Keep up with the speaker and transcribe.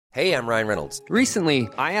Hey, I'm Ryan Reynolds. Recently,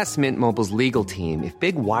 I asked Mint Mobile's legal team if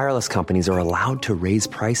big wireless companies are allowed to raise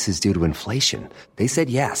prices due to inflation. They said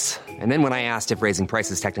yes. And then when I asked if raising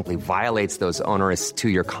prices technically violates those onerous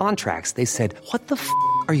two-year contracts, they said, "What the f***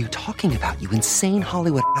 are you talking about, you insane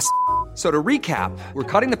Hollywood ass?" So to recap, we're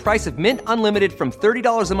cutting the price of Mint Unlimited from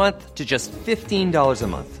 $30 a month to just $15 a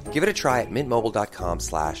month. Give it a try at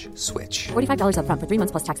mintmobile.com/switch. $45 up front for 3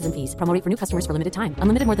 months plus taxes and fees. Promo rate for new customers for limited time.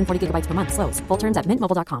 Unlimited more than 40 gigabytes per month. Slows full terms at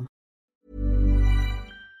mintmobile.com.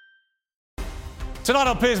 Tonight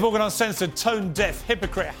on Piers Morgan Uncensored, tone-deaf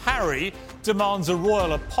hypocrite Harry demands a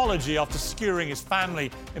royal apology after skewering his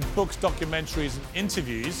family in books, documentaries and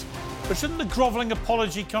interviews. But shouldn't the grovelling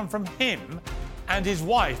apology come from him and his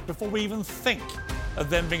wife before we even think of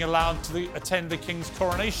them being allowed to attend the King's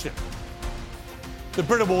coronation? The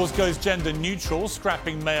Brit Awards goes gender neutral,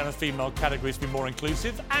 scrapping male and female categories to be more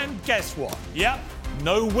inclusive. And guess what? Yep,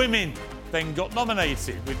 no women then got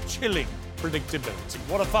nominated with chilling predictability.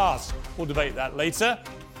 What a farce. We'll debate that later.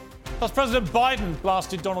 Plus, President Biden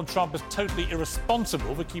blasted Donald Trump as totally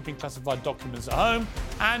irresponsible for keeping classified documents at home.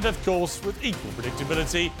 And, of course, with equal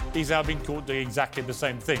predictability, he's now been caught doing exactly the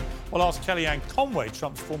same thing. We'll ask Kellyanne Conway,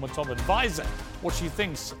 Trump's former top advisor, what she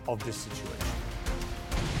thinks of this situation.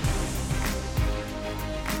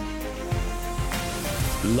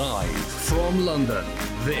 Live from London,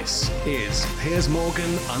 this is Piers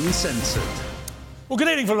Morgan Uncensored. Well, good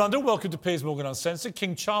evening from London. Welcome to Piers Morgan Uncensored.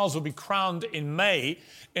 King Charles will be crowned in May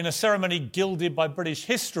in a ceremony gilded by British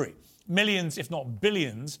history. Millions, if not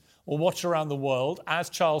billions, will watch around the world as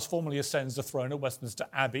Charles formally ascends the throne at Westminster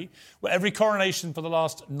Abbey, where every coronation for the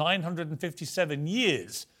last 957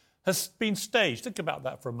 years has been staged. Think about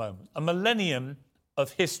that for a moment. A millennium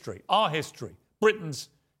of history, our history, Britain's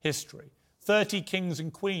history. 30 kings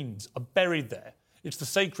and queens are buried there. It's the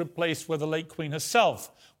sacred place where the late Queen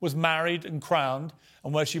herself was married and crowned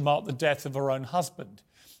and where she marked the death of her own husband.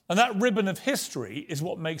 And that ribbon of history is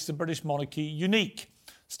what makes the British monarchy unique.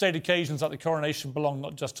 State occasions like the coronation belong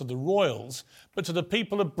not just to the royals, but to the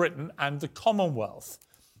people of Britain and the Commonwealth.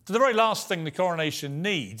 So the very last thing the coronation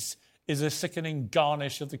needs is a sickening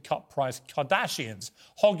garnish of the cut-price Kardashians,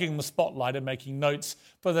 hogging the spotlight and making notes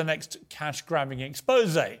for the next cash-grabbing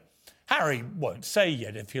expose. Harry won't say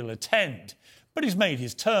yet if he'll attend, but he's made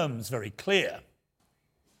his terms very clear.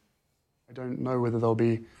 I don't know whether they'll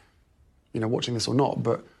be, watching this or not,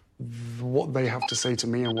 but what they have to say to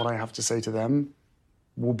me and what I have to say to them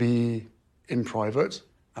will be in private,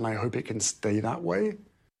 and I hope it can stay that way.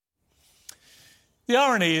 The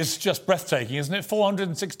irony is just breathtaking, isn't it?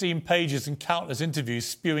 416 pages and countless interviews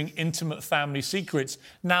spewing intimate family secrets.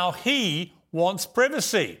 Now he wants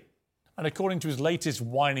privacy. And according to his latest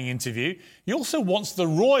whining interview, he also wants the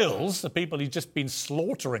royals, the people he's just been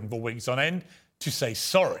slaughtering for weeks on end, to say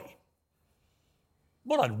sorry.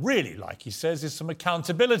 What I'd really like, he says, is some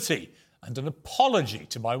accountability and an apology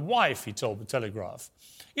to my wife, he told The Telegraph.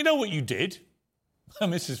 You know what you did?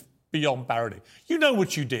 And this is beyond parody. You know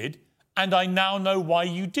what you did, and I now know why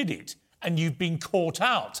you did it, and you've been caught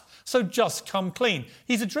out. So just come clean.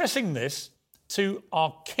 He's addressing this to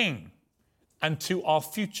our king and to our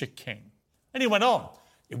future king. And he went on.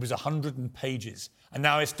 It was 100 pages, and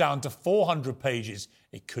now it's down to 400 pages.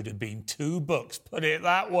 It could have been 2 books, put it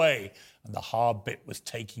that way. And the hard bit was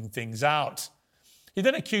taking things out. He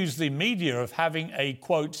then accused the media of having a,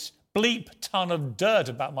 quote, bleep ton of dirt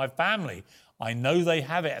about my family. I know they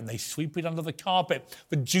have it, and they sweep it under the carpet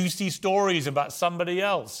for juicy stories about somebody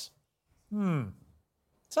else. Sound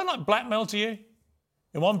like blackmail to you?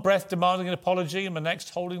 In one breath demanding an apology and the next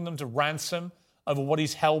holding them to ransom over what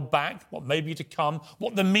he's held back, what may be to come,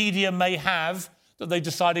 what the media may have that they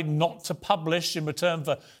decided not to publish in return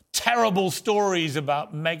for terrible stories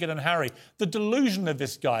about Meghan and Harry. The delusion of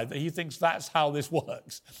this guy that he thinks that's how this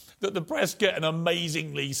works, that the press get an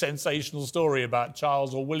amazingly sensational story about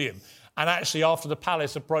Charles or William, and actually after the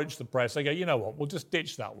palace approached the press, they go, you know what, we'll just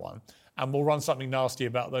ditch that one and we'll run something nasty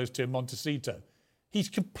about those two in Montecito. He's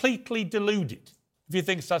completely deluded if he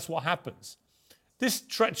thinks that's what happens. This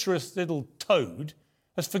treacherous little toad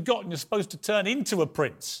has forgotten you're supposed to turn into a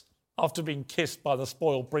prince after being kissed by the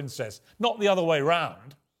spoiled princess, not the other way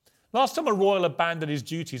round. Last time a royal abandoned his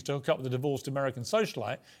duties to hook up with a divorced American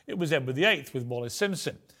socialite, it was Edward VIII with Wallis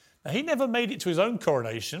Simpson. Now, he never made it to his own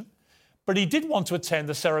coronation, but he did want to attend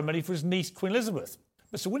the ceremony for his niece, Queen Elizabeth.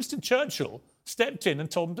 But Sir Winston Churchill stepped in and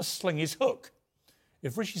told him to sling his hook.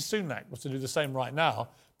 If Rishi Sunak was to do the same right now,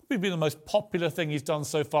 probably be the most popular thing he's done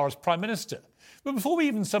so far as Prime Minister. But before we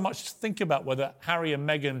even so much think about whether Harry and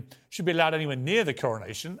Meghan should be allowed anywhere near the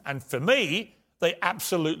coronation, and for me, they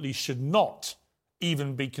absolutely should not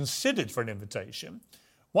even be considered for an invitation,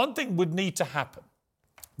 one thing would need to happen.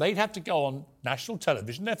 they'd have to go on national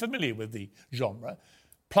television, they're familiar with the genre,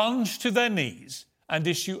 plunge to their knees and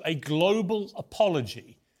issue a global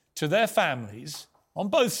apology to their families on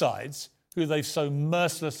both sides who they've so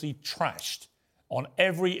mercilessly trashed on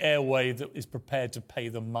every airwave that is prepared to pay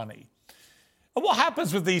them money. And what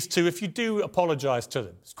happens with these two if you do apologise to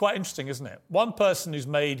them? It's quite interesting, isn't it? One person who's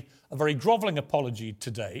made a very grovelling apology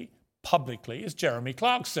today, publicly, is Jeremy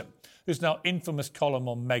Clarkson, whose now infamous column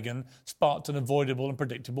on Meghan sparked an avoidable and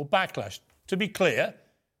predictable backlash. To be clear,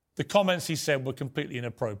 the comments he said were completely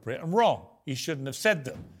inappropriate and wrong. He shouldn't have said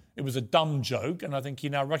them. It was a dumb joke, and I think he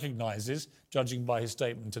now recognises, judging by his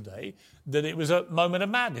statement today, that it was a moment of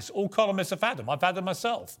madness. All columnists have had them. I've had them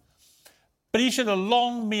myself. But he issued a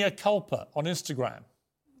long mea culpa on Instagram,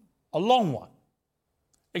 a long one,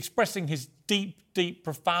 expressing his deep,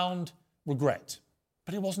 profound regret.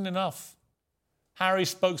 But it wasn't enough. Harry's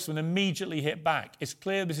spokesman immediately hit back. It's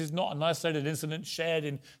clear this is not an isolated incident shared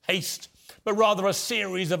in haste, but rather a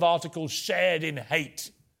series of articles shared in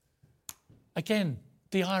hate. Again,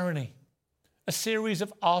 the irony. A series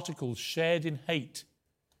of articles shared in hate.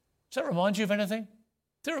 Does that remind you of anything?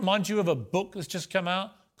 Does it remind you of a book that's just come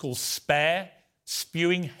out called Spare,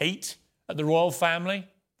 Spewing Hate at the Royal Family?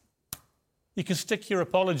 You can stick your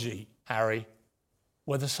apology, Harry,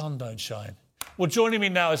 where the sun don't shine. Well, joining me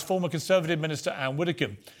now is former Conservative Minister Anne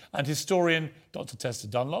Widdecombe and historian Dr Tessa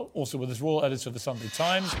Dunlop, also with us Royal Editor of the Sunday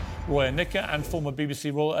Times, Roya Nicker, and former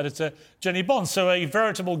BBC Royal Editor Jenny Bond. So a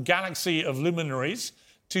veritable galaxy of luminaries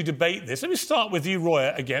to debate this. Let me start with you,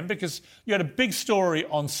 Roya, again, because you had a big story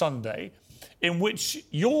on Sunday in which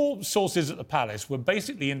your sources at the palace were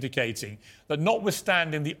basically indicating that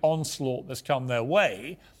notwithstanding the onslaught that's come their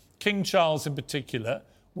way, King Charles in particular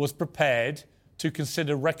was prepared to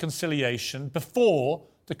consider reconciliation before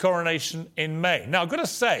the coronation in May. Now, I've got to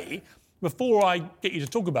say, before I get you to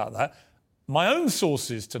talk about that, my own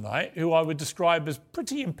sources tonight, who I would describe as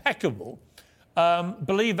pretty impeccable,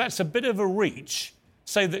 believe that's a bit of a reach,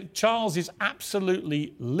 say that Charles is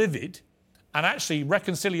absolutely livid, and actually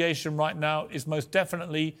reconciliation right now is most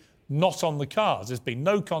definitely not on the cards. There's been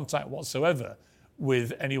no contact whatsoever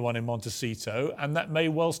with anyone in Montecito, and that may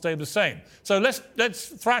well stay the same. So let's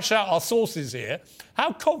thrash out our sources here.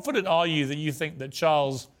 How confident are you that you think that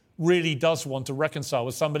Charles really does want to reconcile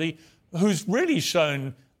with somebody who's really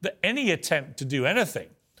shown that any attempt to do anything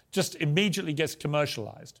just immediately gets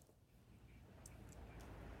commercialised?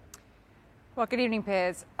 Well, good evening,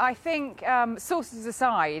 Piers. I think, sources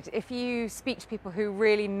aside, if you speak to people who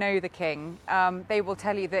really know the King, they will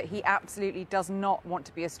tell you that he absolutely does not want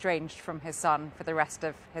to be estranged from his son for the rest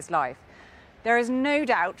of his life. There is no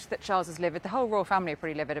doubt that Charles is livid. The whole royal family are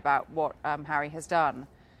pretty livid about what Harry has done.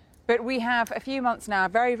 But we have a few months now,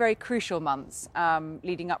 very, very crucial months,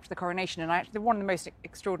 leading up to the coronation. And actually, one of the most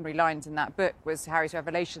extraordinary lines in that book was Harry's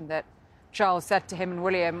revelation that Charles said to him and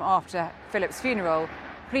William after Philip's funeral,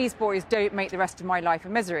 "Please, boys, don't make the rest of my life a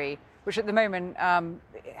misery," which at the moment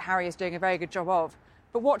Harry is doing a very good job of.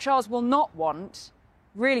 But what Charles will not want,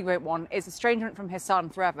 really won't want, is estrangement from his son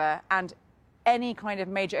forever and any kind of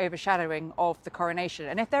major overshadowing of the coronation.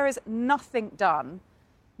 And if there is nothing done,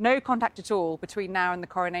 no contact at all between now and the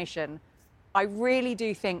coronation, I really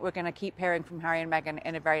do think we're going to keep hearing from Harry and Meghan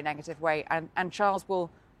in a very negative way. And Charles will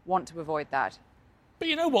want to avoid that. But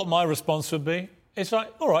you know what my response would be? It's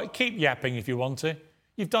like, all right, keep yapping if you want to.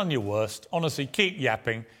 You've done your worst. Honestly, keep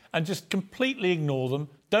yapping and just completely ignore them.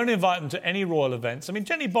 Don't invite them to any royal events. I mean,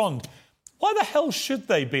 Jenny Bond, why the hell should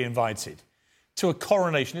they be invited to a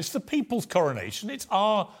coronation? It's the people's coronation. It's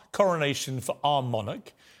our coronation for our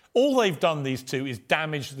monarch. All they've done, these two, is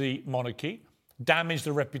damage the monarchy, damage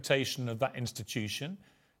the reputation of that institution,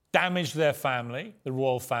 damage their family, the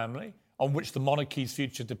royal family, on which the monarchy's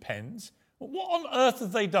future depends. What on earth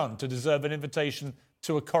have they done to deserve an invitation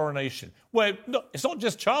to a coronation? Where it's not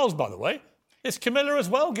just Charles, by the way. It's Camilla as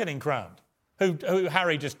well getting crowned, who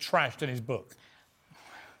Harry just trashed in his book.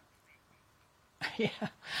 Yeah.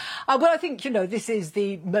 Well, I think, this is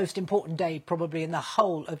the most important day probably in the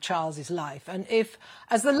whole of Charles's life. And if,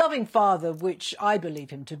 as the loving father, which I believe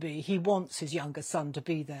him to be, he wants his younger son to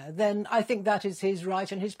be there, then I think that is his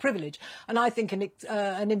right and his privilege. And I think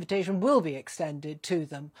an invitation will be extended to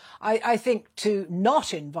them. I think to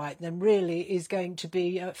not invite them really is going to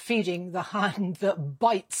be feeding the hind that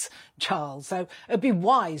bites Charles. So it'd be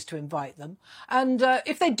wise to invite them. And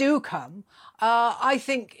if they do come, I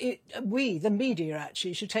think we, the media,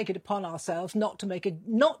 actually should take it upon ourselves not to make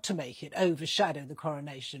it overshadow the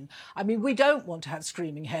coronation. I mean, we don't want to have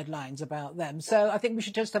screaming headlines about them, so I think we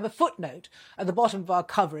should just have a footnote at the bottom of our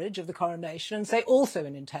coverage of the coronation and say also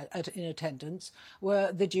in attendance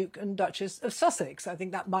were the Duke and Duchess of Sussex. I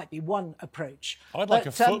think that might be one approach. I'd like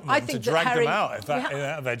a footman to drag them out in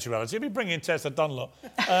that eventuality. Let me bring in Tessa Dunlop.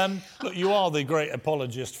 Look, you are the great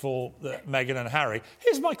apologist for Meghan and Harry.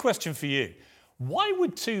 Here's my question for you. Why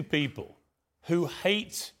would two people who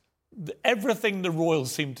hate everything the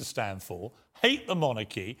royals seem to stand for, hate the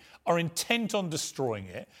monarchy, are intent on destroying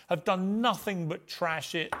it, have done nothing but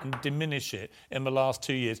trash it and diminish it in the last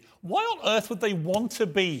 2 years, why on earth would they want to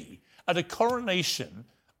be at a coronation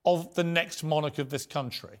of the next monarch of this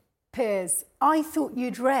country? Piers, I thought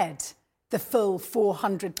you'd read the full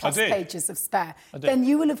 400-plus pages of Spare. Then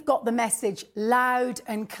you will have got the message loud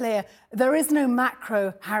and clear. There is no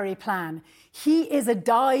macro Harry plan. He is a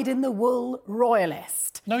dyed-in-the-wool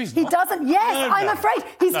royalist. No, he's not. He doesn't... Yes, no, I'm afraid.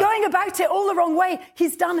 He's going about it all the wrong way.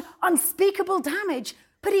 He's done unspeakable damage,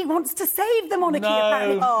 but he wants to save the monarchy,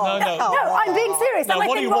 apparently. No, I'm being serious. No,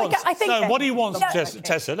 what he wants, No.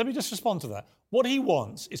 Tessa, let me just respond to that. What he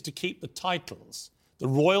wants is to keep the titles, the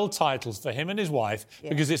royal titles for him and his wife,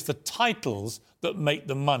 because it's the titles that make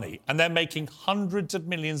the money. And they're making hundreds of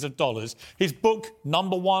millions of dollars. His book,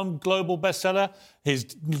 #1 global bestseller, his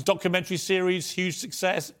documentary series, huge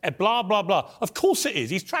success, blah, blah, blah. Of course it is.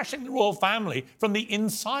 He's trashing the royal family from the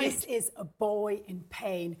inside. This is a boy in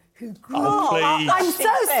pain who grew up... I'm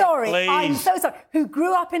so sorry. I'm so sorry. Who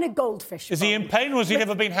grew up in a goldfish bowl. Is he in pain or has he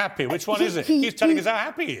never been happy? Which one is it? He's telling us how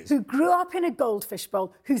happy he is. Who grew up in a goldfish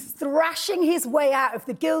bowl, who's thrashing his way out of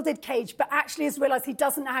the gilded cage, but actually has realised he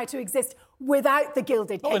doesn't know how to exist without the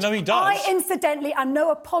gilded cage. Oh, no, he does. I, incidentally, am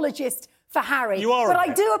no apologist for Harry. You are. But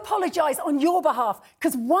I do apologise on your behalf,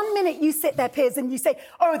 because one minute you sit there, Piers, and you say,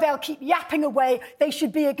 oh, they'll keep yapping away, they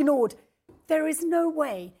should be ignored. There is no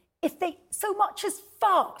way, if they so much as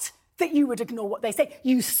fart, that you would ignore what they say.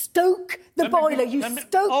 You stoke the boiler, you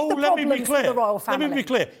stoke the problems of the royal family. Let me be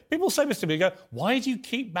clear. People say this to me, they go, why do you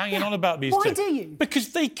keep banging on about these two? Why do you?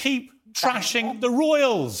 Because they keep trashing the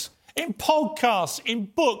royals. In podcasts, in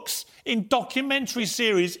books, in documentary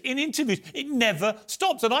series, in interviews. It never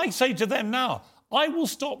stops. And I say to them now, I will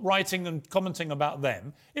stop writing and commenting about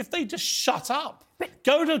them if they just shut up.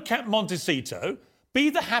 Go to Camp Montecito, be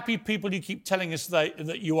the happy people you keep telling us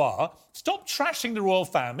that you are. Stop trashing the royal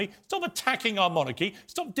family. Stop attacking our monarchy.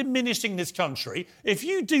 Stop diminishing this country. If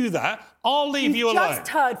you do that, I'll leave you alone. You've just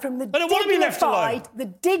heard from the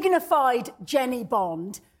dignified Jenny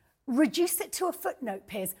Bond. Reduce it to a footnote,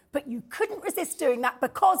 Piers, but you couldn't resist doing that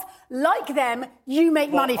because, like them, you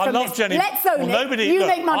make money from this. Jenny. Let's own it. You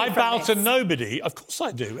make money from this. I bow to nobody. Of course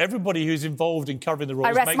I do. Everybody who's involved in covering the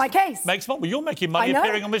royals my case. Makes money. Well, you're making money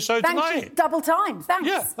appearing on this show tonight. Thank you. Double time. Thanks.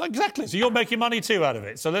 Yeah, exactly. So you're making money too out of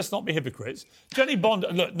it. So let's not be hypocrites. Jenny Bond,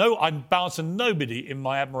 look, no, I bow to nobody in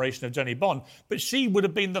my admiration of Jenny Bond, but she would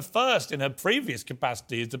have been the first in her previous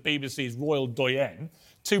capacity as the BBC's royal doyen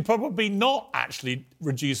to probably not actually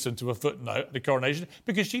reduce them to a footnote at the coronation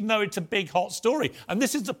because she'd know it's a big, hot story. And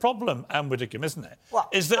this is the problem, Anne Widdecombe, isn't it?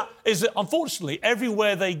 Is that unfortunately,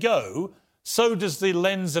 everywhere they go, so does the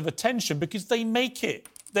lens of attention because they make it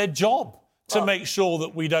their job to make sure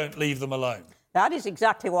that we don't leave them alone. That is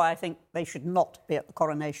exactly why I think they should not be at the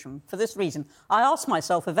coronation. For this reason, I ask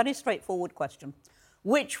myself a very straightforward question.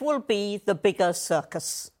 Which will be the bigger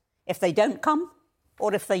circus? If they don't come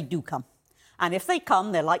or if they do come? And if they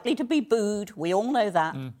come, they're likely to be booed. We all know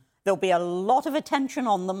that. There'll be a lot of attention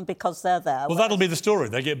on them because they're there. Well, that'll be the story.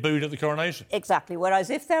 They get booed at the coronation. Exactly.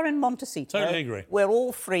 Whereas if they're in Montecito, totally agree. We're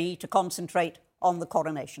all free to concentrate on the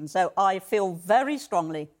coronation. So I feel very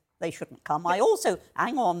strongly they shouldn't come. I also...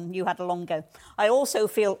 Hang on, you had a long go. I also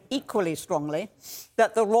feel equally strongly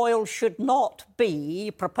that the royals should not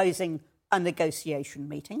be proposing a negotiation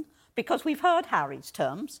meeting. Because we've heard Harry's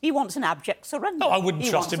terms. He wants an abject surrender. No, I wouldn't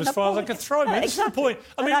trust him as far as I could throw him. This is the point.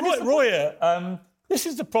 I mean, Roya, this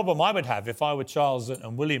is the problem I would have if I were Charles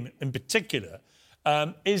and William in particular,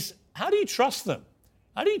 is how do you trust them?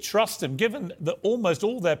 How do you trust them, given that almost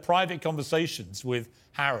all their private conversations with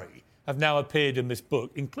Harry have now appeared in this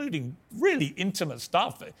book, including really intimate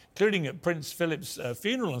stuff, including at Prince Philip's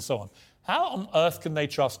funeral and so on. How on earth can they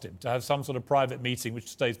trust him to have some sort of private meeting which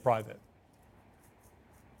stays private?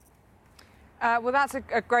 Well, that's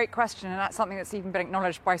a great question, and that's something that's even been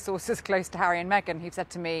acknowledged by sources close to Harry and Meghan, who've said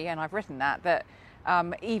to me, and I've written that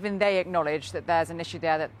even they acknowledge that there's an issue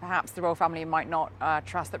there that perhaps the royal family might not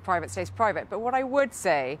trust that private stays private. But what I would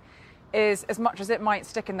say is, as much as it might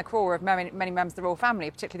stick in the craw of many members of the royal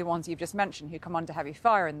family, particularly the ones you've just mentioned who come under heavy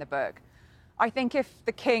fire in the book, I think if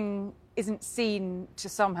the king isn't seen to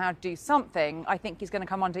somehow do something, I think he's going to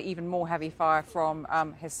come under even more heavy fire from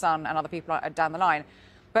his son and other people down the line.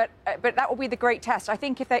 But that will be the great test. I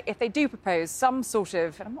think if they do propose some sort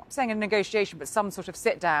of, and I'm not saying a negotiation, but some sort of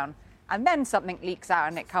sit down, and then something leaks out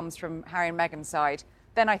and it comes from Harry and Meghan's side,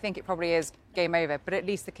 then I think it probably is game over. But at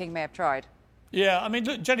least the king may have tried. Yeah, I mean,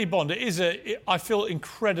 look, Jenny Bond, I feel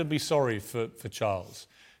incredibly sorry for Charles.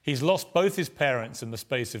 He's lost both his parents in the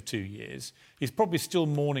space of 2 years. He's probably still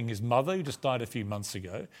mourning his mother, who just died a few months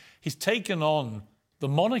ago. He's taken on the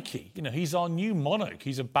monarchy. You know, he's our new monarch.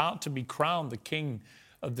 He's about to be crowned the king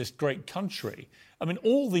of this great country. I mean,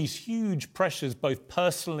 all these huge pressures, both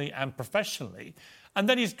personally and professionally. And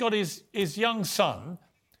then he's got his young son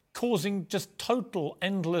causing just total,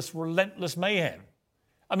 endless, relentless mayhem.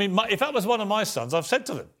 I mean, if that was one of my sons, I've said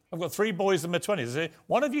to them, I've got 3 boys in their 20s. I say,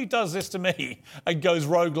 one of you does this to me and goes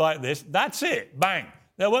rogue like this, that's it, bang.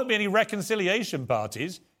 There won't be any reconciliation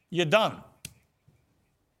parties. You're done.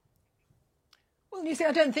 Well, you see,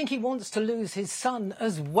 I don't think he wants to lose his son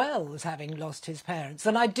as well as having lost his parents.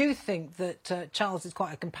 And I do think that Charles is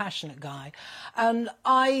quite a compassionate guy. And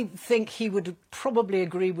I think he would probably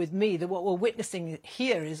agree with me that what we're witnessing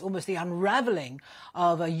here is almost the unravelling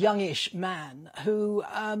of a youngish man who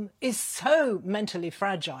is so mentally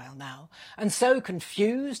fragile now and so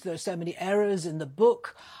confused. There are so many errors in the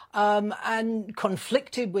book. And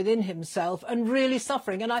conflicted within himself and really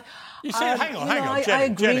suffering. And hang on, Jenny, I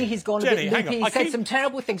agree Jenny, he's gone Jenny, a bit loopy. He said some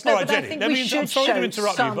terrible things. No, right, but Jenny, I think we should show I'm sorry to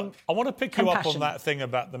interrupt you, but I want to pick you up on compassion. that thing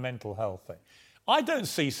about the mental health thing. I don't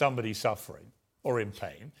see somebody suffering or in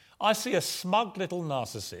pain. I see a smug little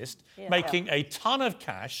narcissist making a ton of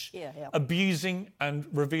cash, abusing and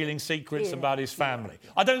revealing secrets about his family.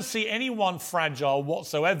 I don't see anyone fragile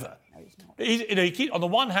whatsoever. On the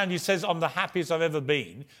one hand, he says, I'm the happiest I've ever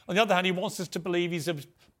been. On the other hand, he wants us to believe he's a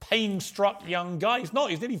pain-struck young guy. He's not.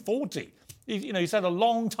 He's nearly 40. He's had a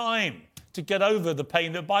long time to get over the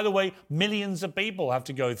pain that, by the way, millions of people have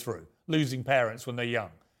to go through, losing parents when they're young.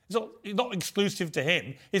 It's not exclusive to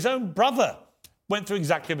him. His own brother went through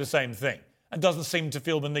exactly the same thing and doesn't seem to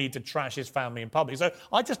feel the need to trash his family in public. So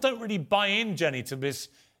I just don't really buy in, Jenny, to this.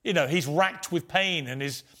 He's racked with pain and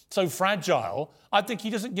is so fragile. I think he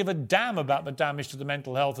doesn't give a damn about the damage to the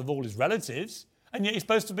mental health of all his relatives. And yet he's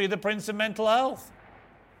supposed to be the Prince of Mental Health.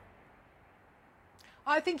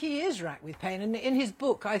 I think he is racked with pain. And in his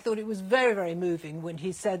book, I thought it was very, very moving when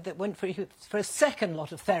he said that went for a second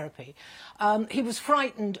lot of therapy. He was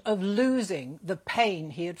frightened of losing the pain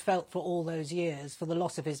he had felt for all those years for the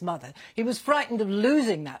loss of his mother. He was frightened of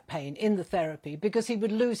losing that pain in the therapy because he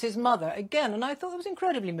would lose his mother again. And I thought it was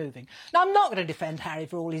incredibly moving. Now, I'm not going to defend Harry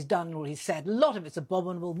for all he's done and all he's said. A lot of it's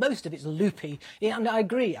abominable. Most of it's loopy. And I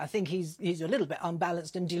agree. I think he's a little bit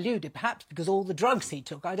unbalanced and deluded, perhaps because all the drugs he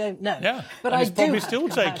took. I don't know. Yeah, but I do have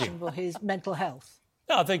compassion for his mental health.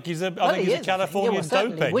 No, I think he's a Californian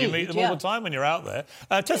dopehead. You meet them all the time when you're out there.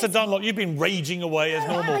 Tessa Dunlop, you've been raging away as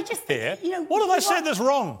normal here. What have I said that's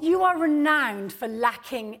wrong? You are renowned for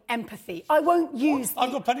lacking empathy. I won't use...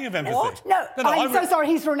 I've got plenty of empathy. What? No, I'm so sorry,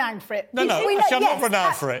 he's renowned for it. I'm not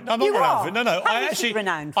renowned for it. I'm not renowned for it.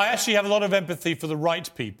 No, I actually have a lot of empathy for the right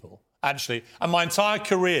people. Actually, and my entire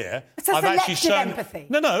career, I've actually shown empathy.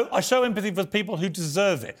 I show empathy for people who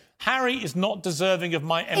deserve it. Harry is not deserving of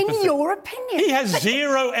my empathy. In your opinion, he has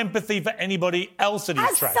zero empathy for anybody else that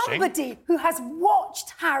he's trashing. As somebody who has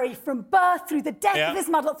watched Harry from birth through the death of his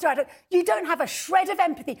mother, you don't have a shred of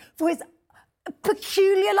empathy for his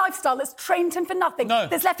peculiar lifestyle that's trained him for nothing.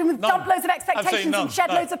 That's left him with dump loads of expectations and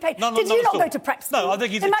shed loads of pain. Did you not go to prep school? No, I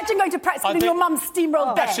think Imagine going to prep school and your mum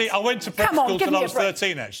steamrolled bed. Actually, I went to prep school until I was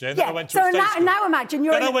 13, actually. And then I went to a state school. Now imagine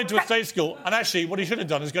you're... Then I went to a state school, and actually, what he should have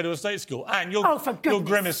done is go to a state school. And you're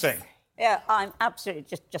grimacing. Yeah, I'm absolutely...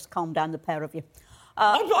 Just calm down, the pair of you.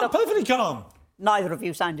 I'm perfectly calm. Neither of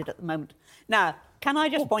you sounded at the moment. Now... Can I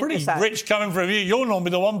just point this out? Pretty rich coming from you. You're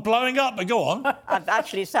normally the one blowing up, but go on. I've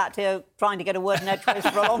actually sat here trying to get a word in edgeways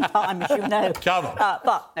for a long time, as you know. Come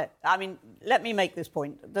on. Let me make this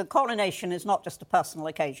point. The coronation is not just a personal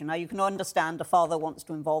occasion. Now, you can understand a father wants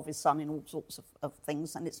to involve his son in all sorts of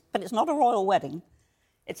things, but it's not a royal wedding.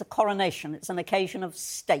 It's a coronation. It's an occasion of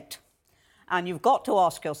state. And you've got to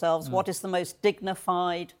ask yourselves, what is the most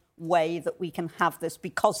dignified way that we can have this?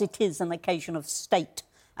 Because it is an occasion of state.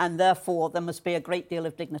 And therefore, there must be a great deal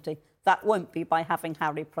of dignity. That won't be by having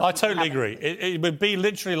Harry present. I totally agree. It would be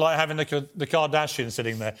literally like having the Kardashians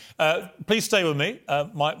sitting there. Please stay with me,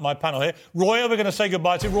 my panel here. Roya, we're going to say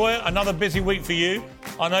goodbye to. Roya, another busy week for you.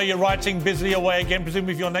 I know you're writing busily away again,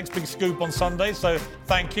 presumably for your next big scoop on Sunday. So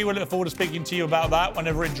thank you. We look forward to speaking to you about that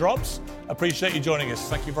whenever it drops. Appreciate you joining us.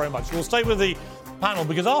 Thank you very much. We'll stay with the panel,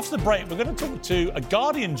 because after the break, we're going to talk to a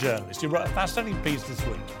Guardian journalist who wrote a fascinating piece this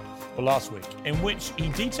week, or last week, in which he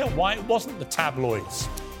detailed why it wasn't the tabloids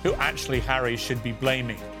who actually Harry should be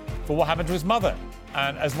blaming for what happened to his mother.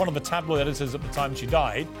 And as one of the tabloid editors at the time she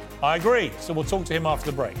died, I agree. So we'll talk to him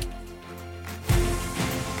after the break.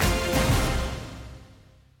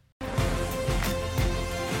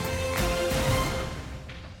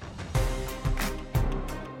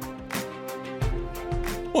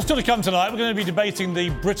 Well, still to come tonight, we're going to be debating the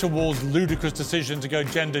Brit Awards' ludicrous decision to go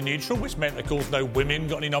gender neutral, which meant, of course, no women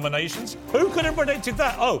got any nominations. Who could have predicted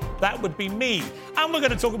that? Oh, that would be me. And we're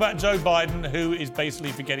going to talk about Joe Biden, who is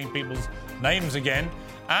basically forgetting people's names again.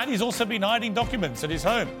 And he's also been hiding documents at his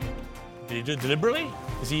home. Did he do it deliberately?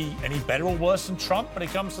 Is he any better or worse than Trump when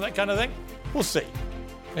it comes to that kind of thing? We'll see.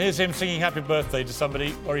 Here's him singing happy birthday to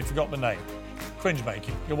somebody where he forgot the name. Cringe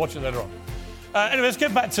making. You'll watch it later on. Anyway, let's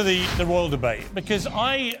get back to the royal debate, because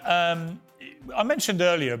I mentioned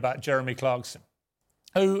earlier about Jeremy Clarkson,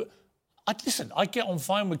 who, I get on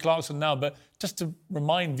fine with Clarkson now, but just to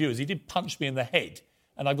remind viewers, he did punch me in the head,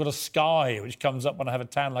 and I've got a scar here which comes up when I have a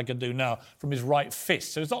tan like I do now from his right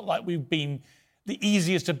fist. So it's not like we've been the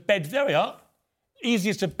easiest of bedfellows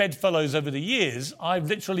over the years. I've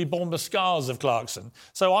literally borne the scars of Clarkson.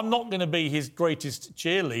 So I'm not going to be his greatest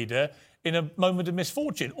cheerleader in a moment of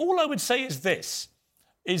misfortune. All I would say is this,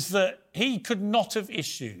 is that he could not have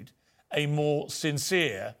issued a more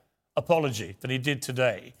sincere apology than he did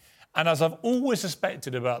today. And as I've always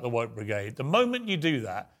suspected about the woke brigade, the moment you do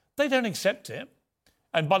that, they don't accept it.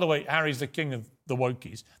 And by the way, Harry's the king of the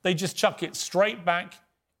wokies. They just chuck it straight back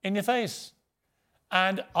in your face.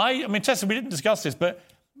 And I mean, Tessa, we didn't discuss this, but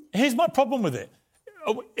here's my problem with it.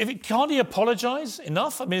 Can't he apologise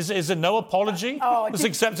enough? I mean, is there no apology that's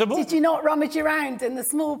acceptable? Did you not rummage around in the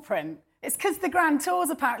small print? It's because the Grand Tour's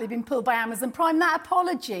apparently been pulled by Amazon Prime. That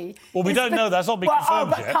apology... Well, we don't know. That's not been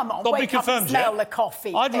confirmed yet. Come on, wake up and smell the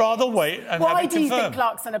coffee. I'd rather wait and have it confirmed. Why do you think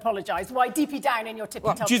Clarkson apologised? Why deep down in your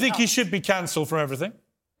tippy-top? Do you think he should be cancelled from everything?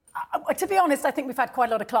 To be honest, I think we've had quite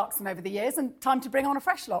a lot of Clarkson over the years, and time to bring on a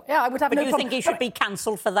fresh lot. Yeah, I would have no problem. But do you think he should be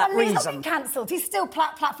cancelled for that reason? He's not been cancelled. He's still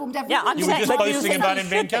platformed every week. You were just boasting about him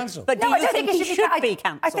being cancelled. But do you think he should be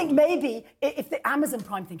cancelled? I think maybe if the Amazon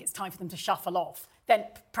Prime think it's time for them to shuffle off, then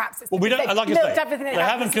perhaps it's... Well, we don't... Like I say, they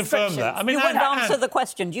haven't confirmed that. I mean, you wouldn't answer the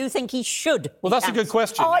question. Do you think he should? Well, that's a good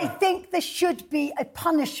question. I think there should be a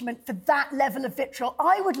punishment for that level of vitriol.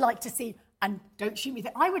 I would like to see... And don't shoot me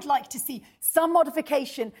there. I would like to see some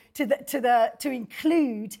modification to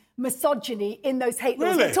include misogyny in those hate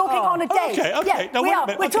laws. Really? We're talking on a day. Okay. Yeah, no, we are.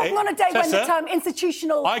 We're talking on a day when the term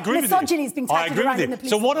institutional misogyny is being tackled around in the police.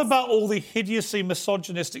 So what about all the hideously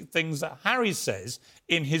misogynistic things that Harry says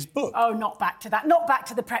in his book? Oh, not back to that. Not back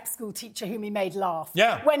to the prep school teacher whom he made laugh.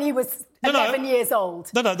 Yeah. When he was 11 years old.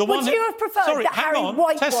 No, the one... Would you have preferred that Harry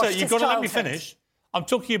whitewashed Tessa, you've got to let me childhood? finish. I'm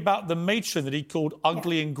talking about the matron that he called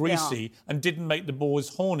ugly and greasy and didn't make the boys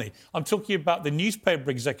horny. I'm talking about the newspaper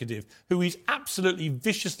executive who he's absolutely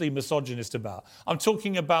viciously misogynist about. I'm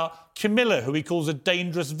talking about Camilla, who he calls a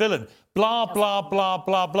dangerous villain. Blah, blah, blah,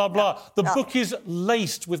 blah, blah, blah. The book is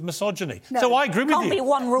laced with misogyny. No. So I agree with you. Can't be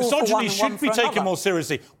one rule for misogyny one and should one be for taken another. more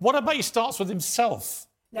seriously. What about he starts with himself?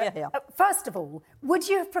 First of all, would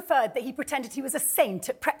you have preferred that he pretended he was a saint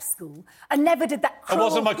at prep school and never did that cruel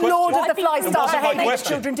wasn't my question. Lord of the Flies It style wasn't my behaviour that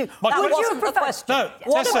question. children do? My Would question- you have preferred... No,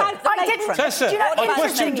 What Tessa. about the I didn't... matron? Tessa, Do you know,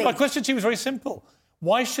 my question to you was very simple.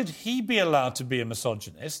 Why should he be allowed to be a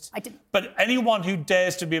misogynist? I didn't... But anyone who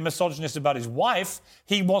dares to be a misogynist about his wife,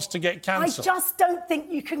 he wants to get cancelled. I just don't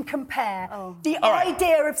think you can compare the All right.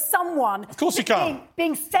 idea of someone... Of course you can't.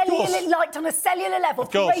 Being cellular, liked on a cellular level,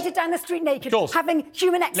 paraded down the street naked, having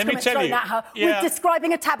human excrement thrown at her, with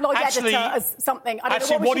describing a tabloid editor as something... I don't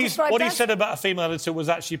know what he said about a female editor was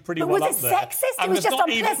actually pretty well up there. Was it sexist? It was just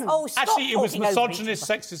unpleasant. Actually, it was misogynist,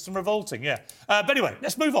 sexist and revolting, yeah. But anyway,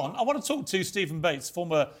 let's move on. I want to talk to Stephen Bates,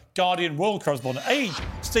 former Guardian royal correspondent.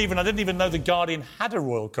 Stephen, I didn't even know the Guardian had a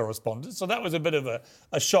royal correspondent, so that was a bit of a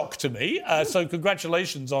shock to me. So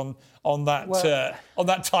congratulations on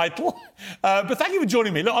that title. But thank you for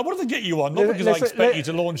joining me. Look, I wanted to get you on, not because I expect you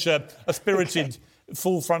to launch a spirited,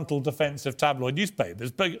 full-frontal defence of tabloid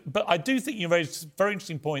newspapers, but I do think you raised very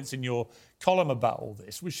interesting points in your column about all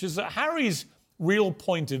this, which is that Harry's real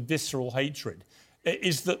point of visceral hatred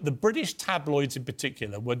is that the British tabloids in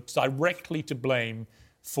particular were directly to blame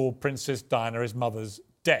for Princess Diana, his mother's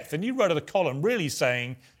death. And you wrote a column really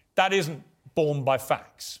saying that isn't borne by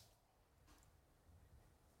facts.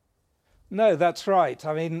 No, that's right.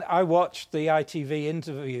 I mean, I watched the ITV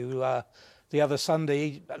interview the other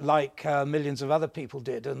Sunday, like millions of other people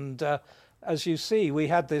did. And as you see, we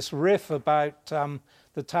had this riff about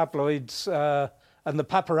the tabloids and the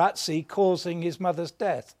paparazzi causing his mother's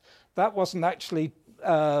death. That wasn't actually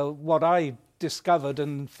what I discovered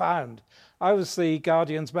and found. I was the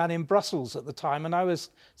Guardian's man in Brussels at the time, and I was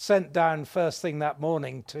sent down first thing that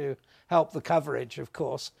morning to help the coverage, of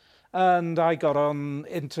course. And I got on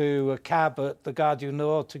into a cab at the Gare du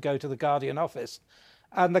Nord to go to the Guardian office.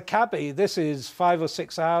 And the cabbie, this is 5 or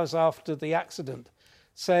 6 hours after the accident,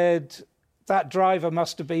 said that driver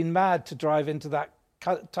must have been mad to drive into that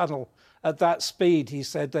tunnel at that speed. He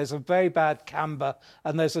said there's a very bad camber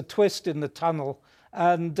and there's a twist in the tunnel.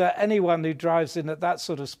 And anyone who drives in at that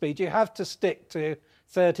sort of speed, you have to stick to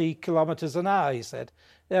 30 kilometres an hour, he said.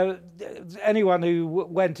 Anyone who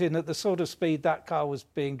went in at the sort of speed that car was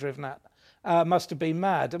being driven at must have been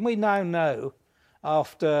mad. And we now know,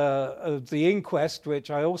 after the inquest, which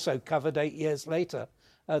I also covered 8 years later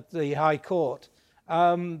at the High Court,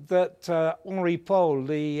 that Henri Paul,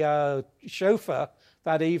 the chauffeur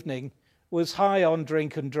that evening, was high on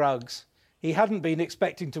drink and drugs. He hadn't been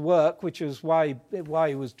expecting to work, which is why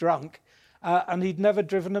he was drunk, and he'd never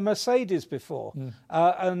driven a Mercedes before.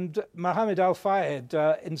 And Mohammed Al-Fayed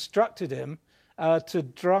instructed him to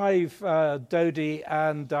drive Dodi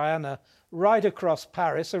and Diana right across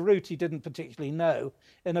Paris, a route he didn't particularly know,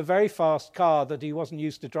 in a very fast car that he wasn't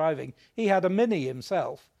used to driving. He had a Mini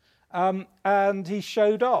himself, and he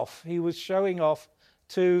showed off. He was showing off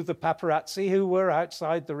to the paparazzi who were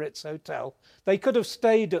outside the Ritz Hotel. They could have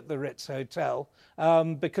stayed at the Ritz Hotel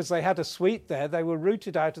because they had a suite there. They were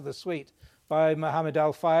routed out of the suite by Mohammed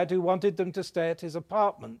Al-Fayed, who wanted them to stay at his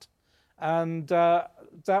apartment. And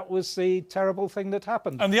that was the terrible thing that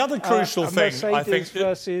happened. And the other crucial thing, I think...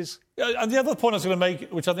 versus... And the other point I was going to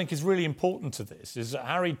make, which I think is really important to this, is that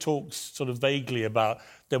Harry talks sort of vaguely about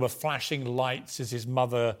there were flashing lights as his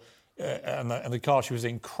mother... and the car she was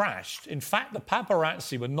in crashed. In fact, the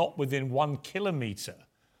paparazzi were not within 1 kilometre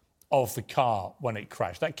of the car when it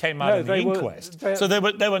crashed. That came out in the inquest. So there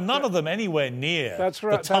were none of them anywhere near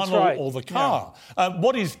the tunnel or the car. Yeah.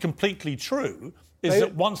 What is completely true is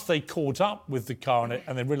that once they caught up with the car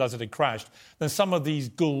and they realised it had crashed, then some of these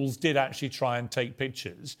ghouls did actually try and take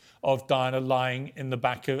pictures of Diana lying in the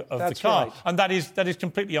back of the car. Right. And that is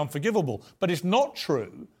completely unforgivable. But it's not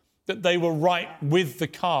true that they were right with the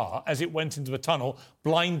car as it went into the tunnel,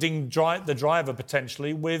 blinding the driver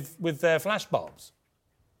potentially with their flashbulbs.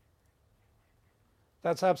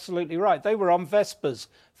 That's absolutely right. They were on Vespers.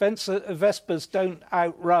 Vespers don't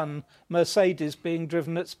outrun Mercedes being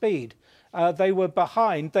driven at speed. They were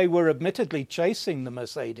behind. They were admittedly chasing the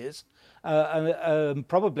Mercedes and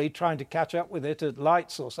probably trying to catch up with it at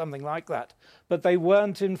lights or something like that. But they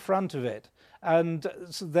weren't in front of it. And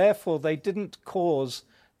so therefore, they didn't cause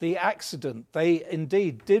the accident. They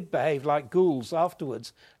indeed did behave like ghouls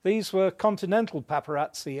afterwards. These were continental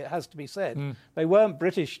paparazzi, it has to be said. They weren't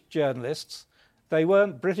British journalists. They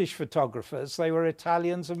weren't British photographers. They were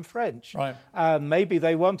Italians and French. Right. Maybe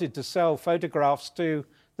they wanted to sell photographs to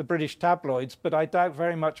the British tabloids, but I doubt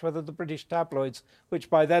very much whether the British tabloids, which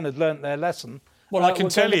by then had learnt their lesson, I can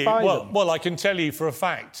tell you. I can tell you for a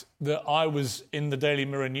fact that I was in the Daily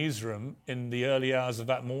Mirror newsroom in the early hours of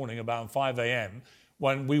that morning, about 5 a.m.,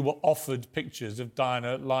 when we were offered pictures of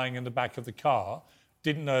Diana lying in the back of the car.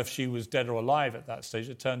 Didn't know if she was dead or alive at that stage.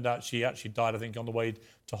 It turned out she actually died, I think, on the way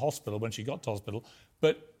to hospital, when she got to hospital.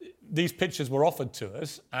 But these pictures were offered to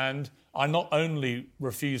us, and I not only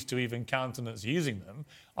refused to even countenance using them,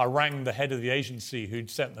 I rang the head of the agency who'd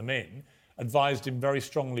sent them in, advised him very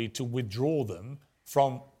strongly to withdraw them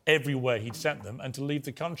from everywhere he'd sent them and to leave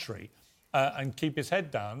the country. And keep his head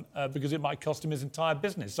down because it might cost him his entire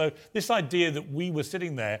business. So this idea that we were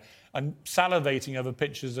sitting there and salivating over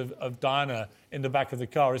pictures of Diana in the back of the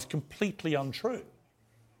car is completely untrue.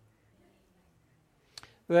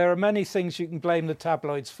 There are many things you can blame the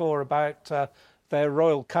tabloids for about their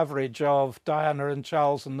royal coverage of Diana and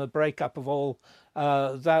Charles and the breakup of all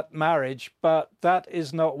that marriage, but that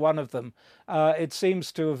is not one of them. It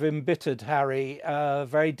seems to have embittered Harry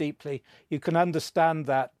very deeply. You can understand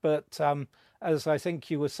that, but as I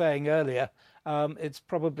think you were saying earlier, it's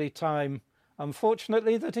probably time,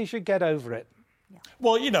 unfortunately, that he should get over it. Yeah.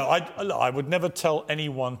 Well, I would never tell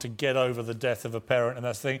anyone to get over the death of a parent and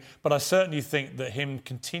that thing, but I certainly think that him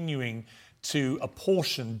continuing to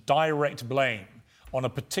apportion direct blame on a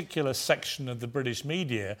particular section of the British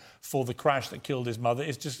media for the crash that killed his mother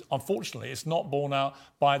is just, unfortunately, it's not borne out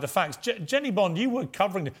by the facts. Jenny Bond, you were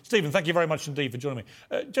covering... Stephen, thank you very much indeed for joining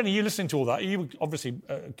me. Jenny, you listening to all that? You were obviously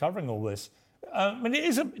covering all this I mean,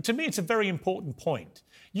 to me, it's a very important point.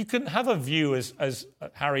 You can have a view, as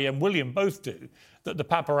Harry and William both do, that the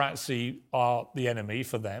paparazzi are the enemy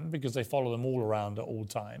for them because they follow them all around at all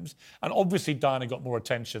times. And obviously Diana got more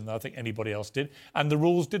attention than I think anybody else did. And the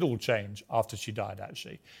rules did all change after she died,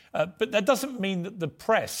 actually. But that doesn't mean that the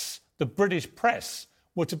press, the British press,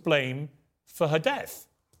 were to blame for her death.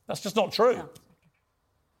 That's just not true.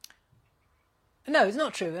 No, it's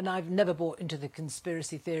not true, and I've never bought into the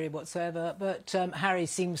conspiracy theory whatsoever, but Harry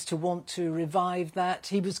seems to want to revive that.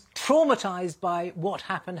 He was traumatised by what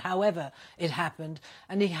happened, however it happened,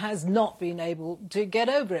 and he has not been able to get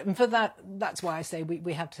over it. And for that's why I say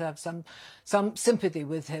we have to have some sympathy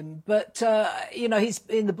with him. But, he's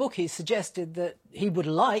in the book, he suggested that he would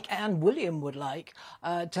like, and William would like,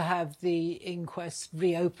 to have the inquest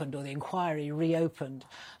reopened, or the inquiry reopened,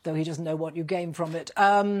 though he doesn't know what you gain from it.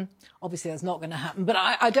 Obviously, that's not going to happen. But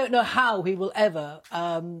I don't know how he will ever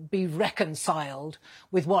be reconciled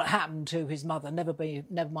with what happened to his mother. Never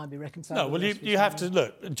mind be reconciled. No, well, you have to...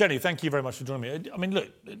 Look, Jenny, thank you very much for joining me. I mean, look,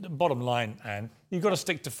 the bottom line, Anne, you've got to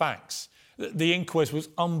stick to facts. The inquest was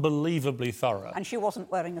unbelievably thorough. And she wasn't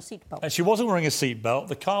wearing a seatbelt. She wasn't wearing a seatbelt.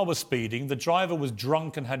 The car was speeding. The driver was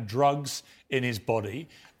drunk and had drugs in his body.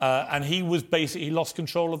 And he lost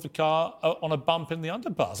control of the car on a bump in the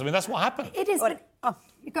underpass. I mean, that's what happened. It is...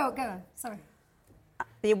 Go on, sorry.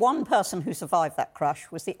 The one person who survived that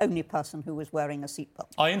crash was the only person who was wearing a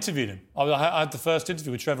seatbelt. I interviewed him. I had the first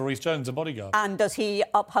interview with Trevor Rees-Jones, a bodyguard. And does he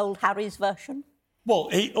uphold Harry's version? Well,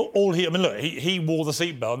 he wore the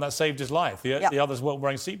seatbelt and that saved his life. The others weren't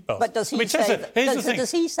wearing seatbelts. But does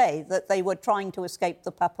he say that they were trying to escape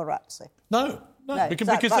the paparazzi? No,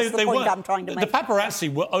 because they weren't. I'm trying to make. The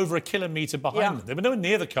paparazzi were over a kilometre behind them. They were nowhere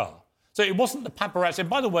near the car. So it wasn't the paparazzi. And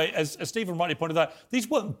by the way, as Stephen rightly pointed out, these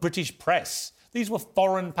weren't British press. These were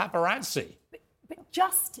foreign paparazzi. But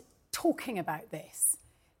just talking about this,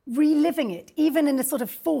 reliving it, even in a sort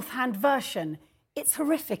of fourth-hand version, it's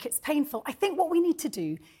horrific, it's painful. I think what we need to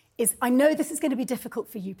do is, I know this is going to be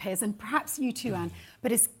difficult for you, Piers, and perhaps you too, Anne,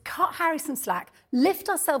 but is cut Harry some slack, lift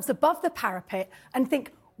ourselves above the parapet and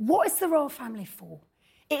think, what is the royal family for?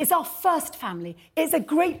 It is our first family. It is a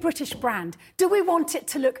great British brand. Do we want it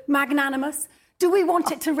to look magnanimous? Do we want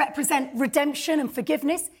it to represent redemption and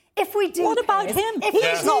forgiveness? If we do, what about him?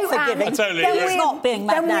 He's not forgiving. He's not being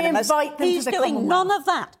magnanimous. He's doing none of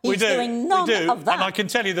that. He's doing none of that. And I can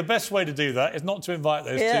tell you the best way to do that is not to invite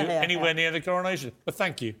those two anywhere near the coronation. But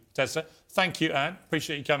thank you, Tessa. Thank you, Anne.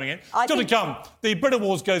 Appreciate you coming in. Still to come, the Brit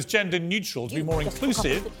Awards goes gender neutral to be more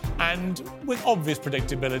inclusive, and with obvious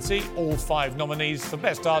predictability, all 5 nominees for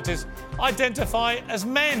Best Artist identify as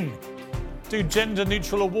men. Do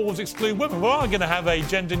gender-neutral awards exclude women? We are going to have a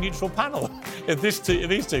gender-neutral panel if these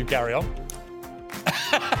two carry on.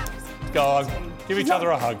 Go on, give each other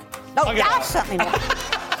a hug. No, that's certainly not.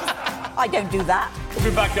 I don't do that. We'll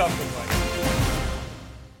be back after the break.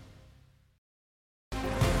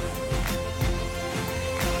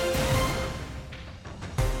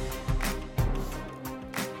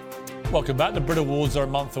 Welcome back. The Brit Awards are a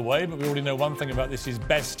month away, but we already know one thing about this is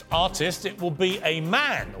Best Artist. It will be a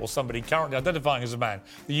man, or somebody currently identifying as a man.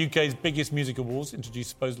 The UK's biggest music awards introduced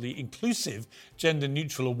supposedly inclusive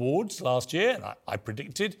gender-neutral awards last year, and I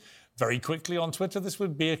predicted very quickly on Twitter this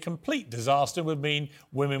would be a complete disaster, would mean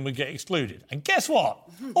women would get excluded. And guess what?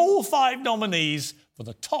 All 5 nominees for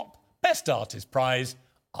the top Best Artist prize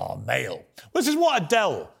are male. This is what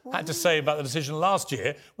Adele had to say about the decision last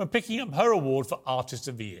year when picking up her award for Artist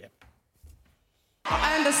of the Year.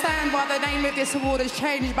 I understand why the name of this award has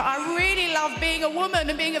changed, but I really love being a woman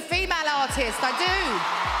and being a female artist. I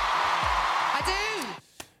do.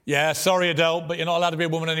 Yeah, sorry, Adele, but you're not allowed to be a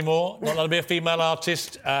woman anymore. Not allowed to be a female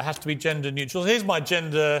artist. Has to be gender neutral. Here's my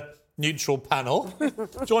gender neutral panel,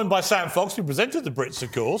 joined by Sam Fox, who presented the Brits,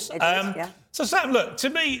 of course. So, Sam, look,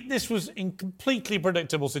 to me, this was a completely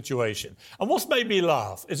predictable situation. And what's made me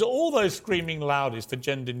laugh is that all those screaming loudest for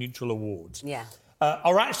gender neutral awards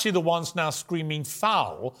are actually the ones now screaming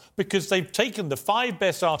foul because they've taken the 5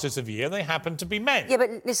 best artists of the year, they happen to be men. Yeah,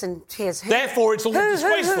 but listen, Piers... Therefore, it's all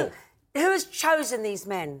disgraceful. Who has chosen these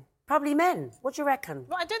men? Probably men. What do you reckon?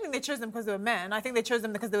 Well, I don't think they chose them because they were men. I think they chose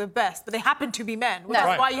them because they were best, but they happen to be men. Which is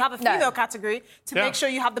why you have a female category to make sure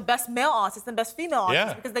you have the best male artists and best female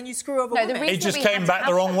artists, because then you screw over women. It just came back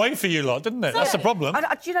the wrong way for you lot, didn't it? That's the problem.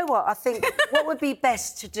 Do you know what? I think what would be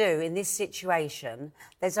best to do in this situation,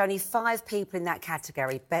 there's only 5 people in that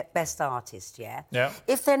category, best artist, yeah?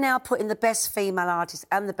 If they're now putting the best female artist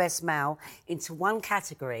and the best male into one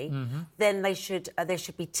category, then there should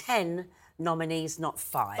be 10 nominees, not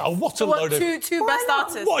 5. Oh, what a load of... Two best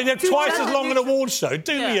artists. What, you have twice as long an award show?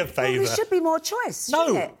 Do me a favour. Well, there should be more choice,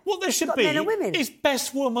 shouldn't it? What there should be men and women. is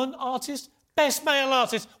best woman artist, best male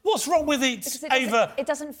artist. What's wrong with it, Ava? It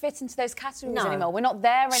doesn't fit into those categories anymore. We're not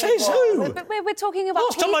there anymore. Says who? We're talking about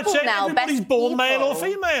Last time I checked, now. everybody's born male or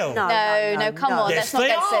female. No, come on. Yes, let's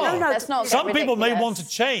they not get are. silly. Let's not Some get people may ridiculous. want to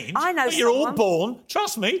change, I know but you're all someone. born,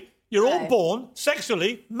 trust me, you're all born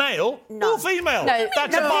sexually male or female.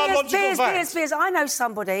 That's a biological fact. Piers, I know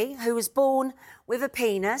somebody who was born with a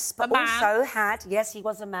penis, but also had, yes, he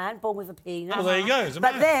was a man, born with a penis. Well, there you go, he's a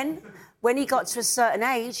But man. then, when he got to a certain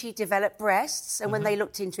age, he developed breasts, and when they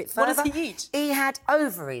looked into it further... What does he eat? He had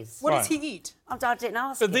ovaries. What does he eat? I didn't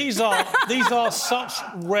ask But him. these are such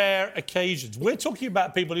rare occasions. We're talking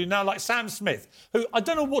about people who now, like Sam Smith, who I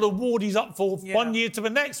don't know what award he's up for 1 year to the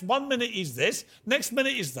next. 1 minute he's this, next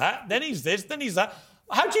minute he's that, then he's this, then he's that.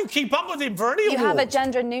 How do you keep up with him for any You award? have a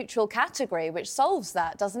gender-neutral category, which solves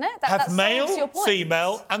that, doesn't it? Have that male, solves your point.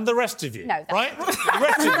 female, and the rest of you. No, that's right? The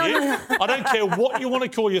rest of you. I don't care what you want to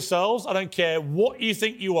call yourselves. I don't care what you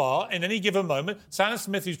think you are in any given moment. Sam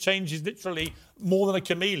Smith, who changes literally more than a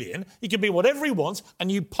chameleon, he can be whatever he wants,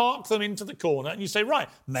 and you park them into the corner and you say, right,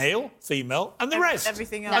 male, female, and the rest.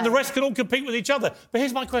 Everything else. And the rest can all compete with each other. But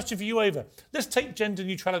here's my question for you, Ava. Let's take gender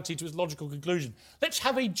neutrality to its logical conclusion. Let's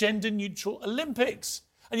have a gender-neutral Olympics.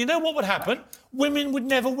 And you know what would happen? Women would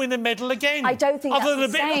never win a medal again. I don't think other that's than a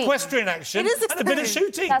the bit of same. equestrian action It is the and a bit of same.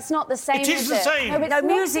 shooting. That's not the same, It is the it? same. No, it's No, not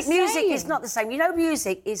music the same. is not the same. You know,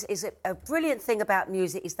 music is a brilliant thing about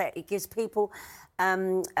music is that it gives people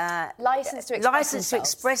license to express license to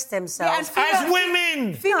themselves. express themselves. As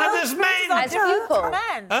women and as men. As people.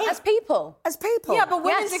 Men. Huh? As people. As people. Yeah, but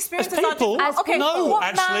women's Yes. experiences As people? are... Okay, no, what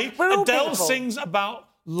actually. man... We're all Adele people. sings about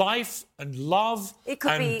life and love It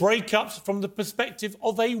could and be- breakups from the perspective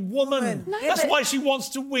of a woman. No, That's but- why she wants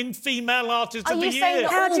to win Female Artist Are of the you saying Year.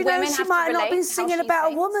 that How do you know women she have to might not have relate been how singing she about a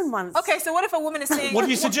sings? woman once? Okay, so what if a woman is saying... What are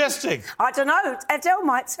you suggesting? I don't know. Adele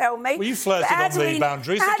might tell me. Well, you flirted But how on do the we-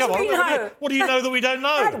 boundaries. So How come do on. we know? What do you know that we don't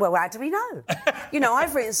know? How do we know? You know,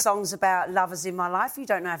 I've written songs about lovers in my life. You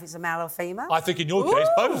don't know if it's a male or female. I think in your case,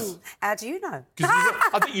 both. How do you know? 'Cause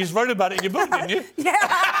I think you just wrote about it in your book, didn't you? Yeah.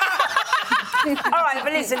 All right,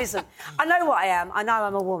 but listen. I know what I am. I know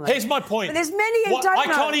I'm a woman. Here's my point. But there's many who don't I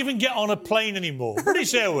know. can't even get on a plane anymore.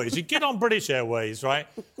 British Airways. You get on British Airways, right?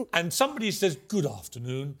 And somebody says, good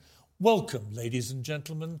afternoon. Welcome, ladies and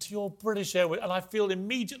gentlemen, to your British Airways. And I feel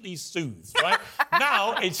immediately soothed, right?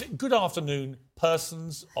 Now it's good afternoon,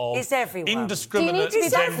 persons of It's everyone. indiscriminate Do you need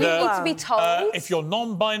to be- gender. you need to be told? If you're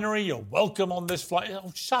non-binary, you're welcome on this flight.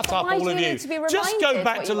 Oh, shut up, why all do of you you. need to be Just go reminded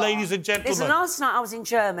back what to you ladies are? and gentlemen. Listen, last night I was in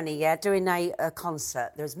Germany, doing a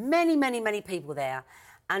concert. There was many people there.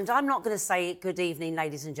 And I'm not going to say good evening,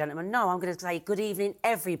 ladies and gentlemen. No, I'm going to say good evening,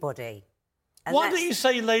 everybody. And Why that's- don't you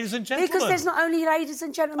say ladies and gentlemen? Because there's not only ladies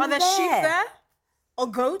and gentlemen Are there sheep there? Or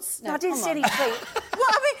goats? No, I didn't see any sheep. Well,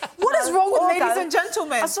 I mean, what is wrong with Or ladies goats. and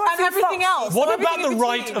gentlemen I saw a and few everything foxes. else? What about Everything the in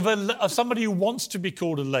right between? of somebody who wants to be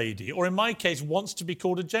called a lady, or in my case, wants to be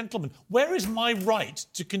called a gentleman? Where is my right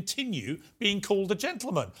to continue being called a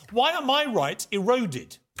gentleman? Why are my rights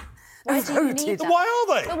eroded? Why do you need that? Why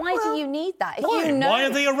are they? But why do you need that? If Why? You know, Why are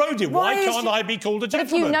they eroded? Why Why is can't you- I be called a But if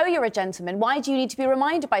gentleman? you know you're a gentleman, why do you need to be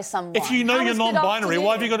reminded by someone? If you know How you're is good non-binary,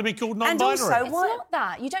 why have you afternoon? got to be called And non-binary? also, It's What? not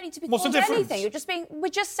that. You don't need to be What's the called difference? anything. We're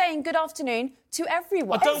just saying good afternoon to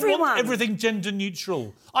everyone. I don't Everyone. want everything gender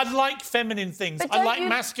neutral. I like feminine things. But I don't like you-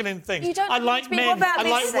 masculine things. you don't I need like to be- men. What about I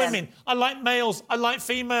this, like then? women. I like males. I like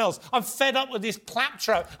females. I'm fed up with this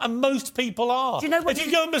claptrap, and most people are. Do you know what if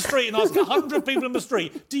you you- go in the street and ask 100 people in the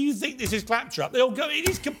street, do you think this is claptrap? They'll go, it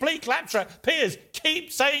is complete claptrap. Piers, keep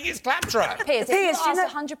saying it's claptrap. Piers, if Piers, you you asked know-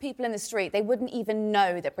 100 people in the street, they wouldn't even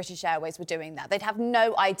know that British Airways were doing that. They'd have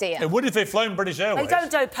no idea. It would if they'd flown British Airways. don't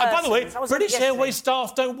do And by the way, persons. I was on it British yesterday. Airways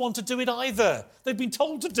staff don't want to do it either. They've been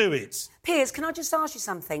told to do it. Piers, can I just ask you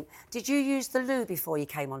something? Did you use the loo before you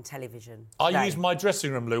came on television? I today? use my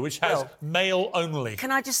dressing room loo, which has Well, male only.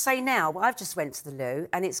 Can I just say now, I've just went to the loo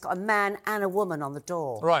and it's got a man and a woman on the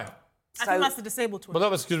door. Right. I think that's the disabled toilet. Well,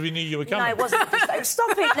 that was because we knew you were coming. No, it wasn't.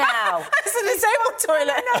 Stop it now. It's a disabled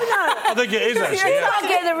toilet. I think it is, actually. You're yeah. not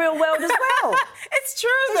getting the real world as well. It's true,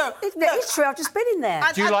 though. It's true, I've just been in there.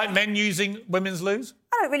 Do you like men using women's loos?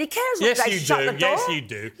 I don't really care as long Yes, as they you shut do. the door. Yes, you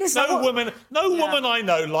do. Listen, No what- woman I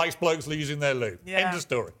know likes blokes using their loo. Yeah. End of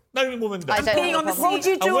story. No woman does. I don't Peeing on the problem. What do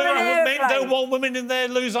you And do on an men aeroplane? don't want women in their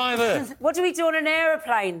loos either. What do we do on an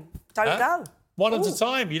aeroplane? Don't Huh? go. One at a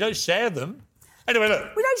time. You don't share them. Anyway,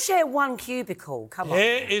 look. We don't share one cubicle. Come on.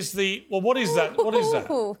 Here is the... Well, what is that? What is that?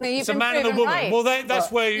 Ooh, you've It's a been man and a proven woman. right. Well,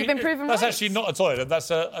 that's where... You've been proven That's right. actually not a toilet. That's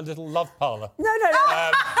a little love parlour. No.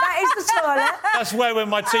 That is the That's where when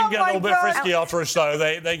my team get a little bit frisky after a show,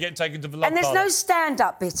 they get taken to the love And there's parlour. no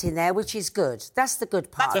stand-up bit in there, which is good. That's the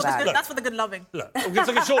good part. That's for the good loving. Look, we're going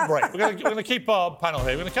to take a short break. We're going to keep our panel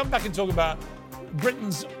here. We're going to come back and talk about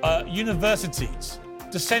Britain's universities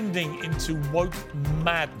descending into woke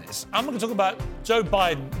madness. I'm going to talk about Joe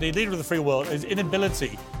Biden, the leader of the free world, his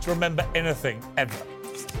inability to remember anything ever.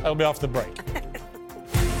 That'll be after the break.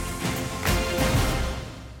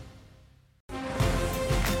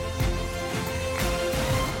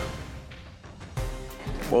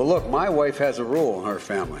 Well, look, my wife has a rule in her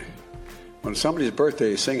family. When somebody's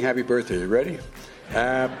birthday, you sing happy birthday. You ready?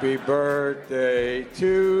 Happy birthday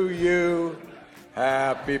to you.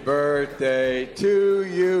 Happy birthday to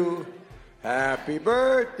you. Happy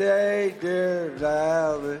birthday, dear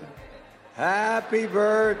Alan. Happy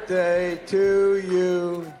birthday to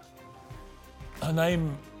you. Her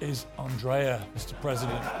name is Andrea, Mr.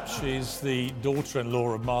 President. She's the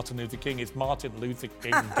daughter-in-law of Martin Luther King. It's Martin Luther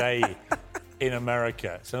King Day in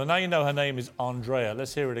America. So now you know her name is Andrea.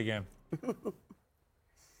 Let's hear it again.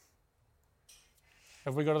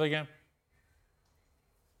 Have we got it again?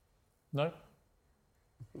 No?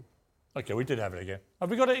 OK, we did have it again. Have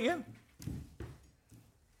we got it again?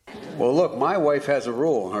 Well, look, my wife has a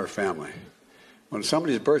rule in her family. When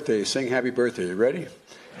somebody's birthday, you sing happy birthday. You ready?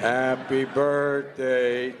 Happy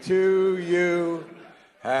birthday to you.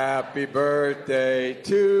 Happy birthday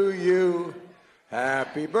to you.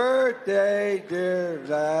 Happy birthday, dear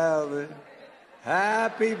Alan.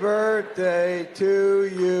 Happy birthday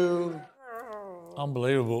to you.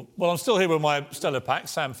 Unbelievable. Well, I'm still here with my stellar pack,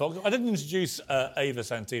 Sam Fox. I didn't introduce Ava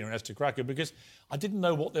Santina and Esther Cracker because I didn't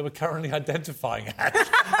know what they were currently identifying as.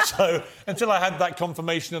 So until I had that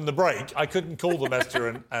confirmation in the break, I couldn't call them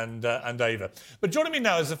Esther and Ava. But joining me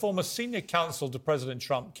now is the former senior counsel to President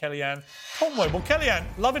Trump, Kellyanne Conway. Well, Kellyanne,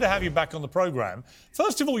 lovely to have you back on the programme.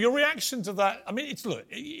 First of all, your reaction to that. I mean,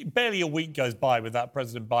 barely a week goes by without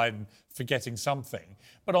President Biden forgetting something.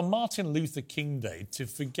 But on Martin Luther King Day, to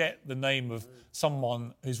forget the name of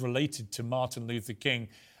someone who's related to Martin Luther King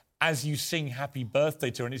as you sing happy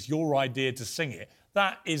birthday to her, and it's your idea to sing it,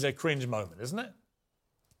 that is a cringe moment, isn't it?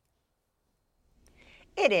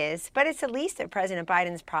 It is, but it's at least President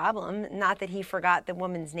Biden's problem. Not that he forgot the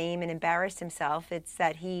woman's name and embarrassed himself. It's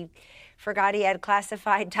that he forgot he had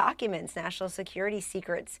classified documents, national security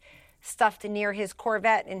secrets, stuffed near his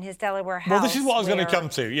Corvette in his Delaware house. Well, this is what I was going to come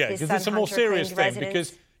to, because it's a more serious thing.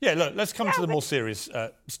 Because, look, let's come to the more serious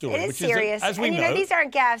story. It is serious. As we and, know, these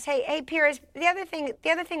aren't gaffes. Hey, Piers, the other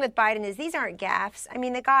thing with Biden is these aren't gaffes. I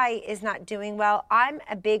mean, the guy is not doing well. I'm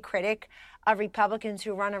a big critic of Republicans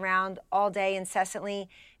who run around all day incessantly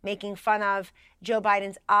making fun of Joe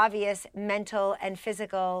Biden's obvious mental and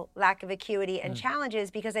physical lack of acuity and challenges,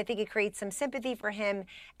 because I think it creates some sympathy for him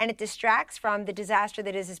and it distracts from the disaster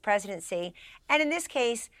that is his presidency. And in this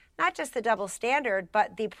case, not just the double standard,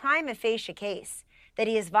 but the prima facie case that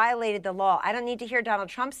he has violated the law. I don't need to hear Donald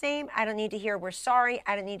Trump's name. I don't need to hear we're sorry.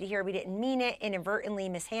 I don't need to hear we didn't mean it, inadvertently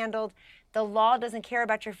mishandled. The law doesn't care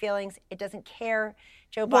about your feelings. It doesn't care,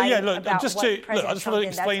 Joe Biden, about what President Trump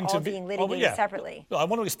did. That's all being litigated separately. Look, I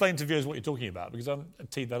want to explain to viewers what you're talking about, because I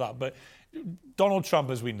teed that up. But Donald Trump,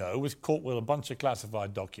 as we know, was caught with a bunch of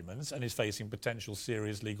classified documents and is facing potential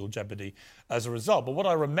serious legal jeopardy as a result. But what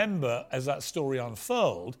I remember as that story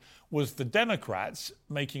unfurled was the Democrats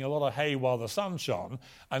making a lot of hay while the sun shone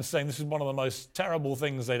and saying this is one of the most terrible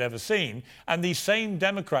things they'd ever seen. And these same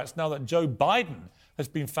Democrats, now that Joe Biden has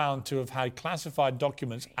been found to have had classified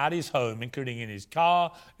documents at his home, including in his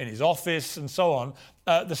car, in his office, and so on,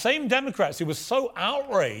 the same Democrats who were so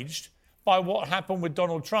outraged by what happened with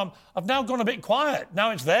Donald Trump have now gone a bit quiet.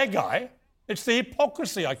 Now it's their guy. It's the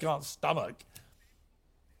hypocrisy I can't stomach.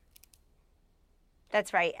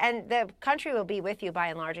 That's right. And the country will be with you by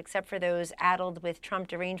and large, except for those addled with Trump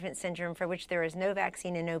derangement syndrome, for which there is no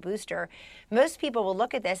vaccine and no booster. Most people will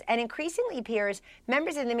look at this, and increasingly, Piers,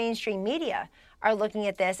 members of the mainstream media are looking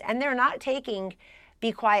at this, and they're not taking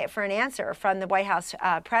be quiet for an answer from the White House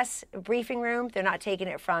press briefing room. They're not taking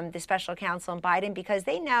it from the special counsel and Biden, because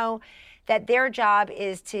they know that their job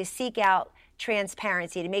is to seek out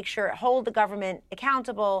transparency, to make sure it hold the government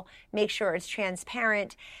accountable, make sure it's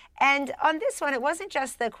transparent. And on this one, it wasn't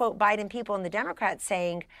just the, quote, Biden people and the Democrats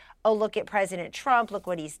saying, oh, look at President Trump, look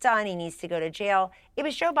what he's done, he needs to go to jail. It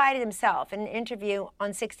was Joe Biden himself in an interview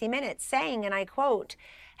on 60 Minutes saying, and I quote,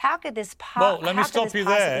 how could this Well, let me stop you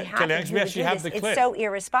there, Kellyanne, because we actually have the clip. It's so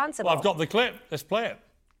irresponsible. Well, I've got the clip. Let's play it.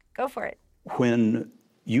 Go for it. When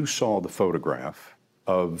you saw the photograph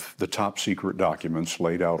of the top secret documents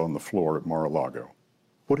laid out on the floor at Mar-a-Lago,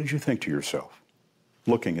 what did you think to yourself,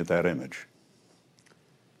 looking at that image?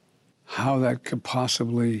 How that could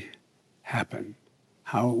possibly happen?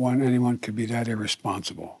 How anyone could be that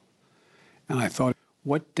irresponsible? And I thought,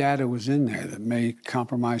 what data was in there that may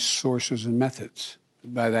compromise sources and methods?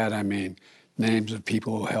 By that I mean names of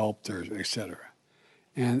people who helped, or et cetera.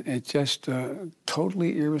 And it's just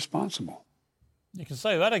totally irresponsible. You can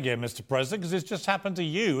say that again, Mr. President, because it's just happened to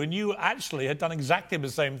you, and you actually had done exactly the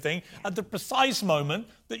same thing at the precise moment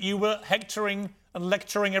that you were hectoring and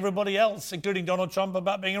lecturing everybody else, including Donald Trump,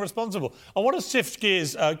 about being irresponsible. I want to shift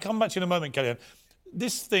gears. Come back to you in a moment, Kellyanne.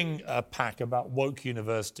 This thing, Pack, about woke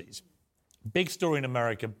universities. Big story in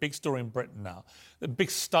America, big story in Britain now. A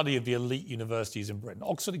big study of the elite universities in Britain.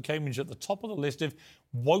 Oxford and Cambridge at the top of the list of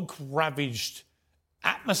woke-ravaged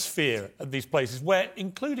atmosphere at these places, where,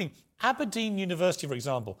 including Aberdeen University, for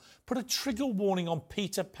example, put a trigger warning on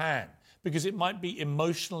Peter Pan because it might be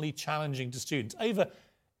emotionally challenging to students. Ava,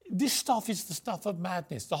 this stuff is the stuff of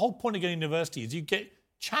madness. The whole point of going to university is you get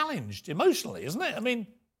challenged emotionally, isn't it? I mean,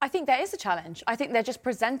 I think there is a challenge. I think they're just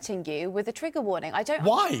presenting you with a trigger warning.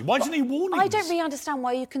 Why? Why do you need warnings? I don't really understand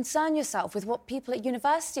why you concern yourself with what people at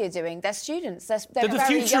university are doing. They're students. They're the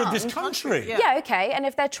very future young. of this country. Yeah, OK. And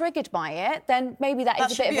if they're triggered by it, then maybe that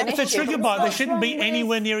is a bit of an issue. If they're triggered by it, they shouldn't be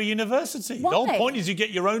anywhere near a university. Why? The whole point is you get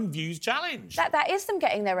your own views challenged. That is them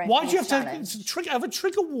getting their own Why views do you have challenged. to have a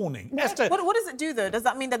trigger warning? No. Esther, What does it do, though? Does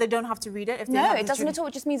that mean that they don't have to read it? No, it doesn't at all.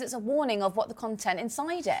 It just means it's a warning of what the content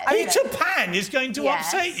inside it. Peter Pan is going to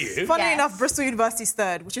upset you. Funny enough, Bristol University's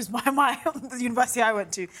third, which is the university I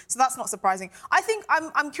went to. So that's not surprising. I think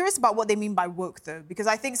I'm curious about what they mean by woke, though, because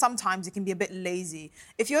I think sometimes it can be a bit lazy.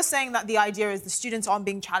 If you're saying that the idea is the students aren't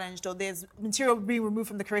being challenged or there's material being removed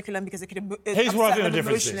from the curriculum because it could Here's what I think the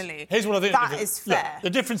difference emotionally, is. Here's what I think that is fair. Look, the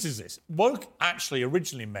difference is this. Woke actually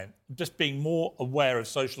originally meant just being more aware of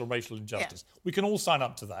social and racial injustice. Yeah. We can all sign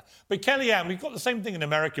up to that. But Kellyanne, we've got the same thing in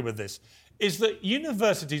America with this, is that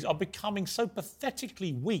universities are becoming so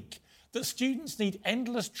pathetically weak that students need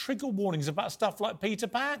endless trigger warnings about stuff like Peter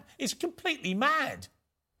Pan. It's completely mad.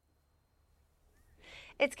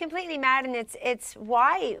 It's completely mad, and it's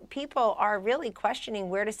why people are really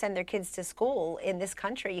questioning where to send their kids to school in this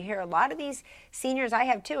country. You hear a lot of these seniors, I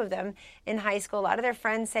have two of them in high school, a lot of their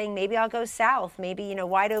friends saying, maybe I'll go south, maybe,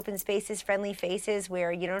 wide open spaces, friendly faces,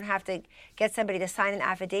 where you don't have to get somebody to sign an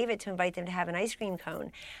affidavit to invite them to have an ice cream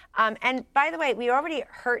cone. And by the way, we already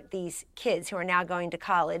hurt these kids who are now going to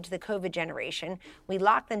college, the COVID generation. We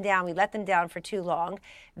locked them down. We let them down for too long.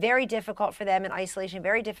 Very difficult for them in isolation,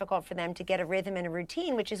 very difficult for them to get a rhythm and a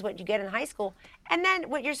routine, which is what you get in high school. And then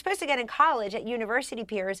what you're supposed to get in college at university,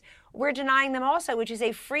 Piers, we're denying them also, which is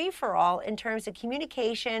a free-for-all in terms of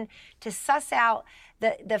communication to suss out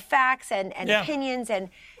the facts and opinions and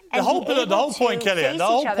the whole point, Kellyanne, the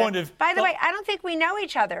whole point of... By the way, I don't think we know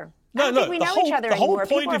each other. No, I don't think we know each other anymore.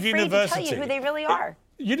 People are afraid to tell you who they really are.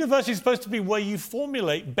 University is supposed to be where you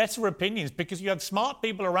formulate better opinions because you have smart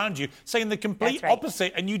people around you saying the complete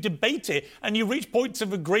opposite, and you debate it and you reach points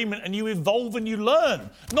of agreement and you evolve and you learn.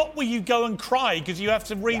 Not where you go and cry because you have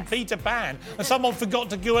to read Peter Pan and someone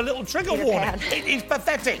forgot to do a little trigger warning. It's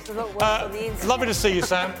pathetic. Lovely to see you,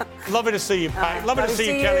 Sam. Lovely to see you, Pat. Lovely to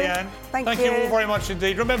see you, Kellyanne. Thank you all very much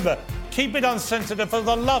indeed. Remember, keep it uncensored, and for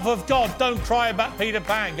the love of God, don't cry about Peter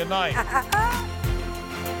Pan. Good night.